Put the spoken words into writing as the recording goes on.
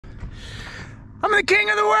I'm the king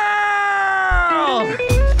of the world!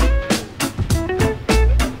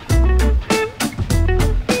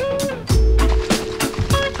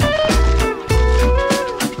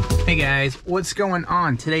 Hey guys, what's going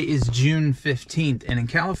on? Today is June 15th, and in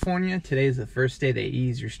California, today is the first day they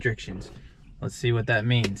ease restrictions. Let's see what that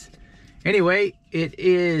means. Anyway, it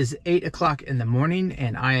is 8 o'clock in the morning,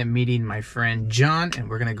 and I am meeting my friend John, and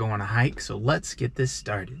we're gonna go on a hike, so let's get this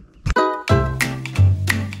started.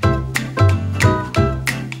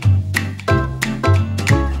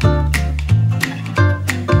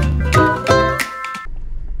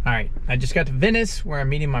 Alright, I just got to Venice, where I'm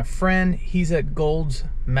meeting my friend. He's at Gold's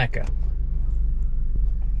Mecca.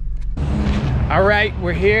 Alright,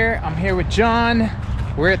 we're here. I'm here with John.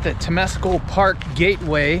 We're at the Temescal Park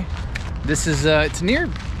Gateway. This is, it's near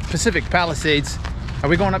Pacific Palisades. Are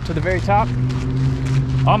we going up to the very top?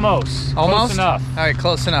 Almost. Almost? Close enough. All right,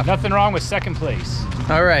 close enough. Nothing wrong with second place.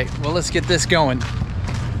 All right, well, let's get this going.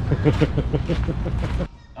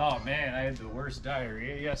 Oh man, I had the worst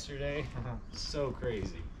diarrhea yesterday. So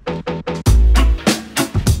crazy. All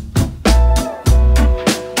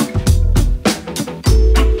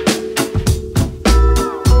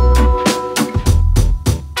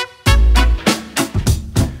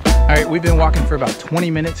right, we've been walking for about 20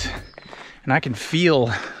 minutes and I can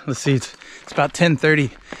feel, let's see, it's about 10:30.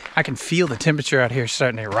 I can feel the temperature out here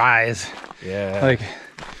starting to rise. Yeah. Like,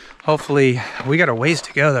 hopefully, we got a ways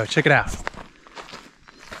to go though. Check it out.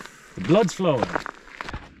 The blood's flowing.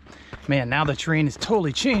 Man, now the terrain has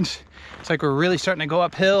totally changed. It's like we're really starting to go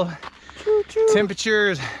uphill. Choo -choo.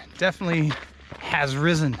 Temperature definitely has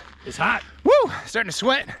risen. It's hot. Woo, starting to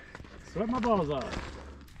sweat. Sweat my balls off.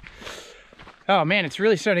 Oh man, it's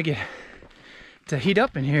really starting to heat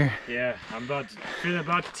up in here. Yeah, I'm feeling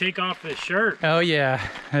about to take off this shirt. Oh yeah,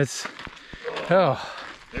 it's, oh.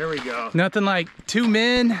 There we go. Nothing like two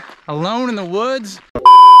men alone in the woods.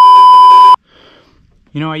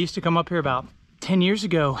 You know, I used to come up here about 10 years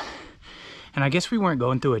ago, and I guess we weren't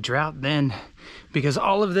going through a drought then, because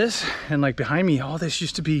all of this, and like behind me, all this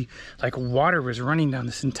used to be like water was running down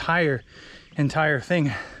this entire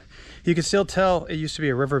thing. You could still tell it used to be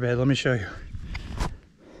a riverbed. Let me show you.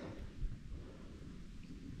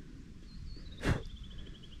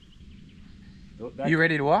 You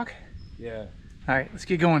ready to walk? Yeah. All right, let's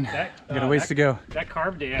get going. We got a ways to go. That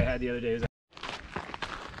carb day I had the other day is...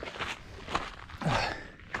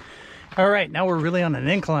 All right, now we're really on an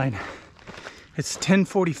incline. It's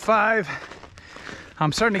 10:45.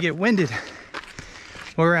 I'm starting to get winded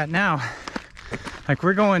where we're at now. Like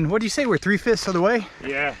we're going, what do you say? We're 3/5 of the way?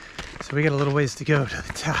 Yeah. So we got a little ways to go to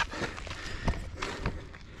the top.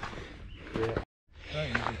 Yeah. I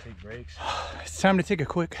don't usually take breaks. It's time to take a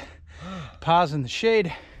quick pause in the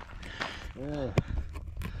shade. Yeah.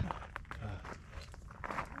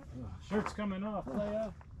 Shirt's coming off,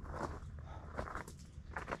 playa.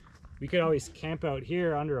 We could always camp out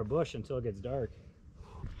here under a bush until it gets dark.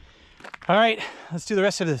 All right, let's do the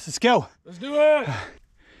rest of this. Let's go. Let's do it. I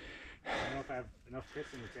don't know if I have enough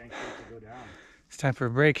fits in the tank to go down. It's time for a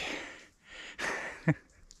break.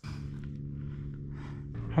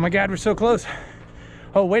 Oh my God, we're so close.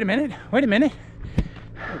 Oh, wait a minute. Wait a minute.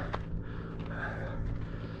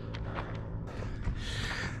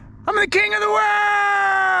 I'm the king of the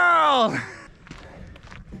world!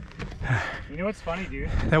 You know what's funny, dude?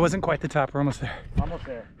 That wasn't quite the top. We're almost there. Almost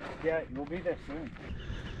there. Yeah, we'll be there soon.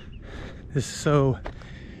 This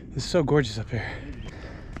is so gorgeous up here.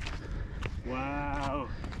 Wow.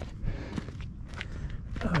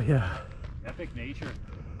 Oh yeah. Epic nature.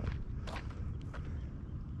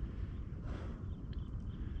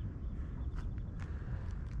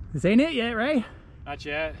 This ain't it yet, right? Not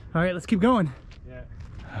yet. All right, let's keep going. Yeah.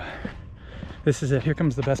 This is it. Here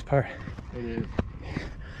comes the best part. It is.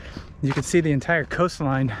 You can see the entire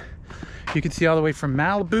coastline. You can see all the way from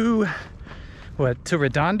Malibu, to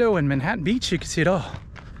Redondo and Manhattan Beach. You can see it all.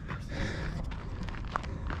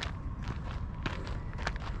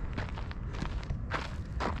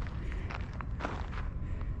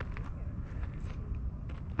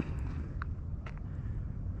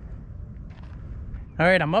 All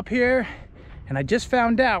right, I'm up here, and I just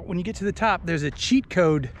found out when you get to the top, there's a cheat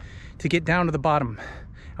code to get down to the bottom.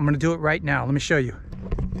 I'm gonna do it right now. Let me show you.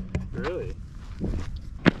 Really?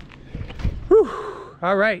 Whew.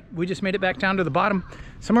 All right, we just made it back down to the bottom.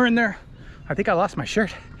 Somewhere in there, I think I lost my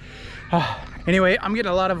shirt. Anyway, I'm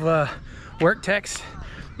getting a lot of work text.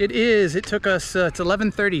 It took us, it's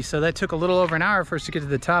 11:30, so that took a little over an hour for us to get to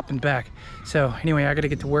the top and back. So anyway, I gotta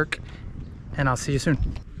get to work, and I'll see you soon.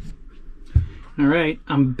 All right,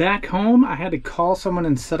 I'm back home. I had to call someone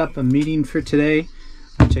and set up a meeting for today,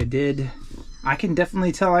 which I did. I can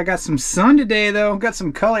definitely tell I got some sun today though. Got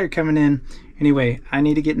some color coming in. Anyway, I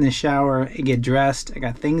need to get in the shower and get dressed. I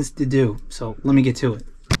got things to do, so let me get to it.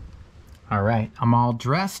 All right, I'm all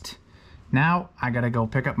dressed. Now I gotta go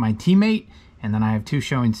pick up my teammate, and then I have 2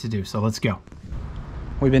 showings to do, so let's go.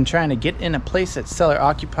 We've been trying to get in a place that's seller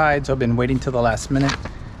occupied, so I've been waiting till the last minute.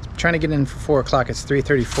 I'm trying to get in for 4 o'clock, it's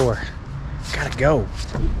 3:34. Gotta go.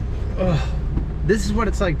 Ugh. This is what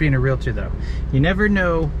it's like being a realtor though. You never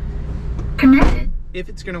know if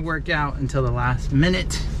it's gonna work out until the last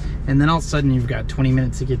minute, and then all of a sudden you've got 20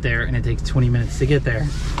 minutes to get there and it takes 20 minutes to get there.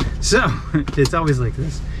 So it's always like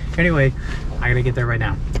this. Anyway, I gotta get there right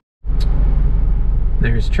now.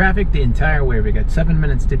 There's traffic the entire way. We got 7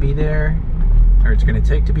 minutes to be there, or it's gonna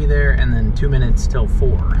take to be there, and then 2 minutes till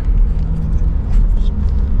 4.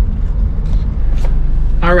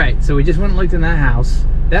 All right, so we just went and looked in that house.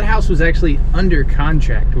 That house was actually under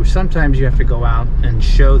contract, which sometimes you have to go out and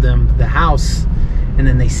show them the house, and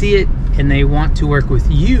then they see it and they want to work with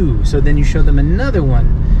you. So then you show them another one,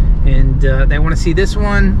 and they want to see this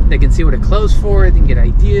one. They can see what it closed for. They can get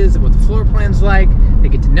ideas of what the floor plan's like. They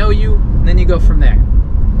get to know you, and then you go from there.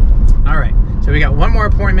 All right, so we got one more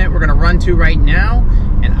appointment we're gonna run to right now,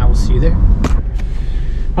 and I will see you there.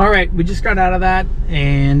 All right, we just got out of that,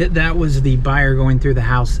 and that was the buyer going through the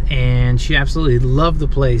house, and she absolutely loved the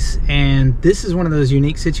place. And this is one of those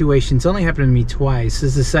unique situations. It's only happened to me twice.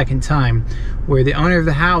 This is the second time where the owner of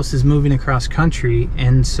the house is moving across country,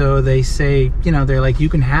 and so they say, you know, they're like, you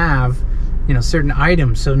can have, you know, certain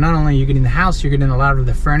items. So not only are you getting the house, you're getting a lot of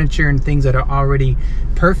the furniture and things that are already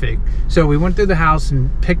perfect. So we went through the house and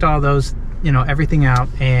picked all those, you know, everything out,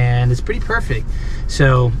 and it's pretty perfect.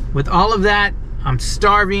 So with all of that, I'm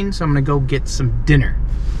starving, so I'm gonna go get some dinner.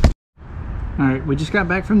 All right, we just got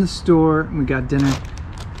back from the store. We got dinner.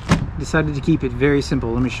 Decided to keep it very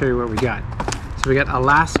simple. Let me show you what we got. So we got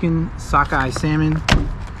Alaskan sockeye salmon.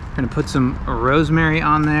 We're gonna put some rosemary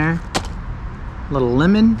on there, a little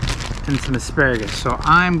lemon, and some asparagus. So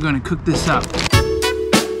I'm gonna cook this up.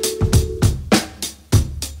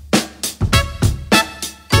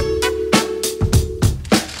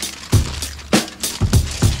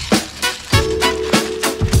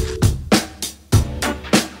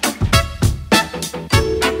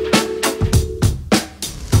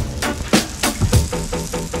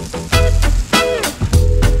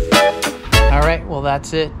 Well,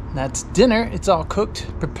 that's it. That's dinner. It's all cooked,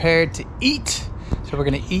 prepared to eat. So we're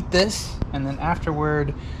gonna eat this, and then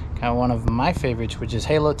afterward, kind of one of my favorites, which is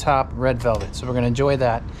Halo Top Red Velvet. So we're gonna enjoy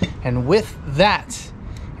that. And with that,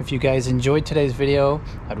 if you guys enjoyed today's video,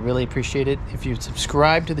 I'd really appreciate it if you'd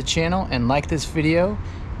subscribe to the channel and like this video.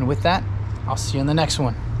 And with that, I'll see you in the next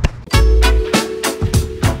one.